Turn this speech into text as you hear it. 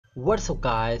What's up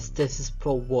guys, this is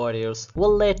Pro Warriors.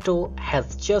 Winlator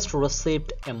has just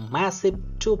received a massive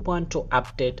 2.0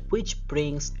 update which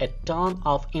brings a ton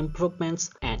of improvements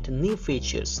and new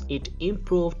features. It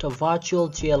improved virtual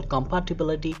GL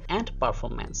compatibility and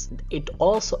performance. It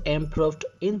also improved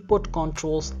input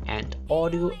controls and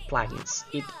audio plugins.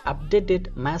 It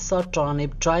updated Mesa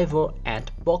Turnip driver and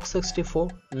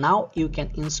Box64. Now you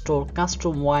can install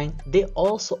custom wine. They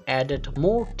also added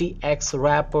more DX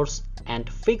wrappers and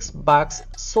fix bugs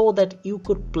so that you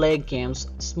could play games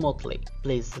smoothly.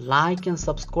 Please like and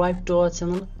subscribe to our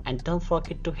channel and don't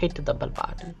forget to hit the bell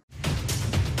button.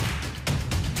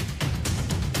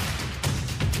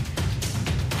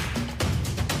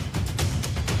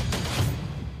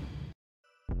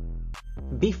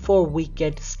 Before we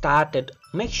get started,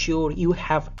 make sure you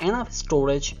have enough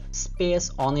storage space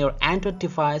on your Android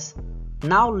device.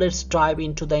 Now let's dive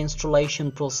into the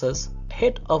installation process.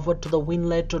 Head over to the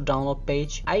Winlator download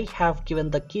page. I have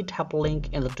given the GitHub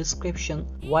link in the description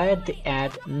where they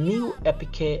add new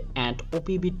APK and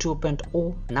OBB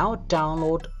 2.0. Now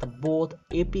download the both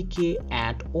APK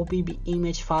and OBB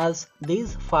image files.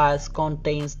 These files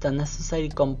contains the necessary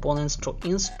components to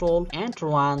install and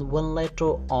run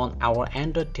Winlator on our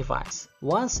Android device.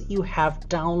 Once you have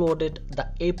downloaded the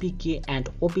APK and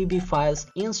OBB files,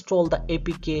 install the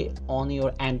APK on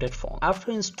your Android phone.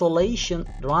 After installation,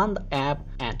 run the app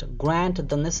and grant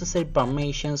the necessary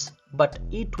permissions, but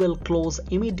it will close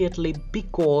immediately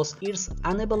because it's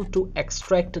unable to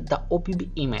extract the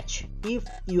OBB image. If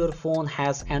your phone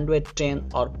has Android 10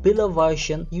 or below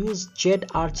version, use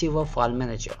Z-Archiver file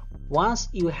manager. Once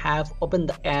you have opened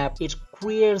the app, it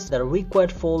creates the required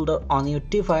folder on your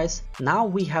device. Now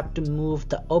we have to move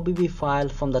the OBB file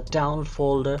from the download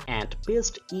folder and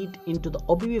paste it into the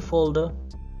OBB folder.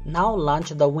 Now launch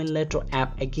the Winlator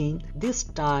app again. This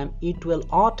time it will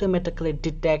automatically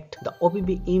detect the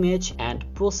OBB image and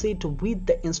proceed with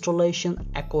the installation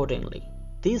accordingly.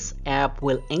 This app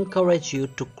will encourage you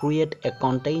to create a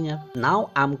container.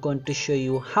 Now I'm going to show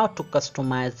you how to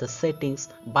customize the settings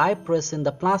by pressing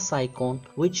the plus icon,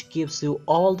 which gives you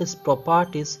all these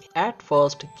properties. At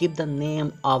first, give the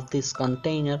name of this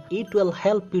container. It will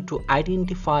help you to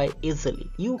identify easily.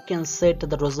 You can set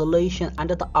the resolution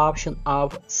under the option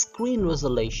of screen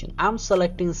resolution. I'm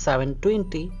selecting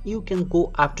 720. You can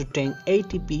go up to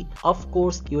 1080p. Of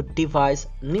course, your device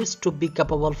needs to be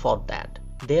capable for that.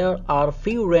 There are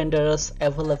few renderers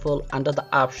available under the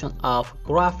option of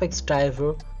graphics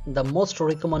driver. The most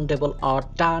recommendable are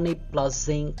Turnip plus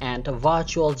Zing and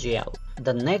Virtual GL.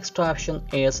 The next option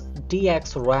is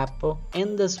DX wrapper.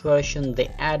 In this version they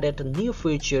added new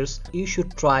features. You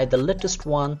should try the latest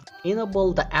one.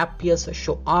 Enable the FPS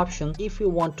show option if you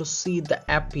want to see the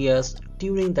FPS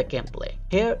during the gameplay.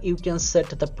 Here you can set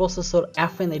the processor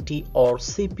affinity or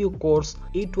CPU cores.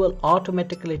 It will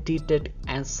automatically detect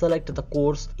and select the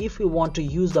cores. If you want to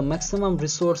use the maximum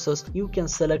resources, you can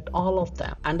select all of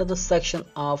them. Under the section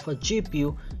of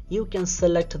GPU, you can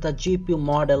select the GPU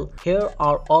model. Here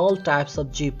are all types of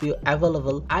GPU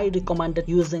available. I recommended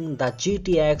using the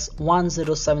GTX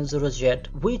 1070Z,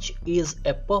 which is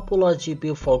a popular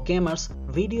GPU for gamers.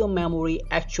 Video memory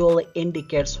actually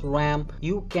indicates RAM.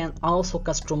 You can also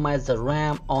customize the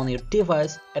RAM on your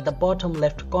device. At the bottom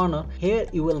left corner, here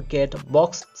you will get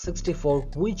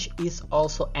Box64, which is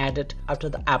also added after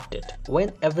the update.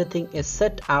 When everything is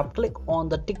set up, click on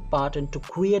the tick button to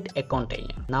create a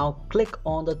container. Now click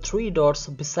on the three dots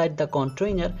beside the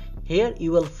container. Here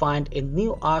you will find a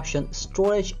new option,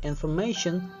 storage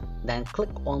information. Then click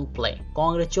on play.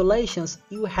 Congratulations,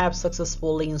 you have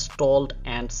successfully installed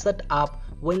and set up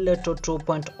Winlator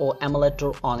 2.0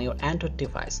 emulator on your Android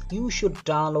device. You should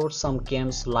download some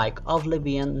games like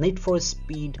Oblivion, Need for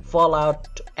Speed, Fallout,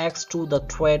 X2, The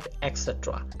Thread,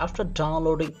 etc. After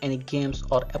downloading any games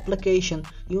or application,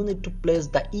 you need to place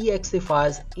the exe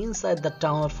files inside the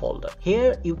download folder.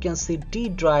 Here you can see D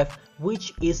drive,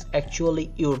 which is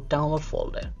actually your download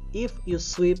folder. If you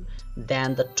sweep,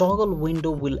 then the toggle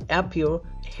window will appear.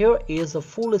 Here is a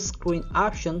full screen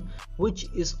option, which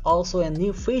is also a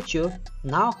new feature.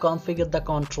 Now configure the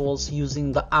controls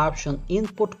using the option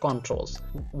input controls.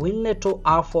 Winlator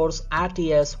offers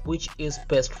RTS, which is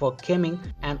best for gaming,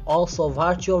 and also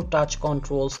virtual touch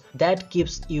controls that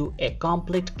gives you a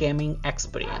complete gaming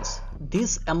experience.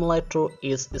 This emulator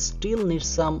is still needs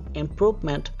some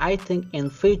improvement. I think in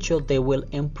future they will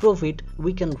improve it.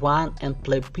 We can run and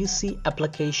play PC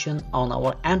application on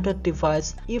our Android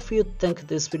device. If you think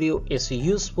this video is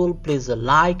useful, please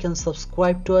like and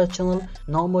subscribe to our channel.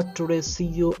 No more today. See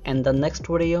you in the next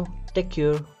video. Take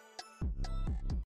care.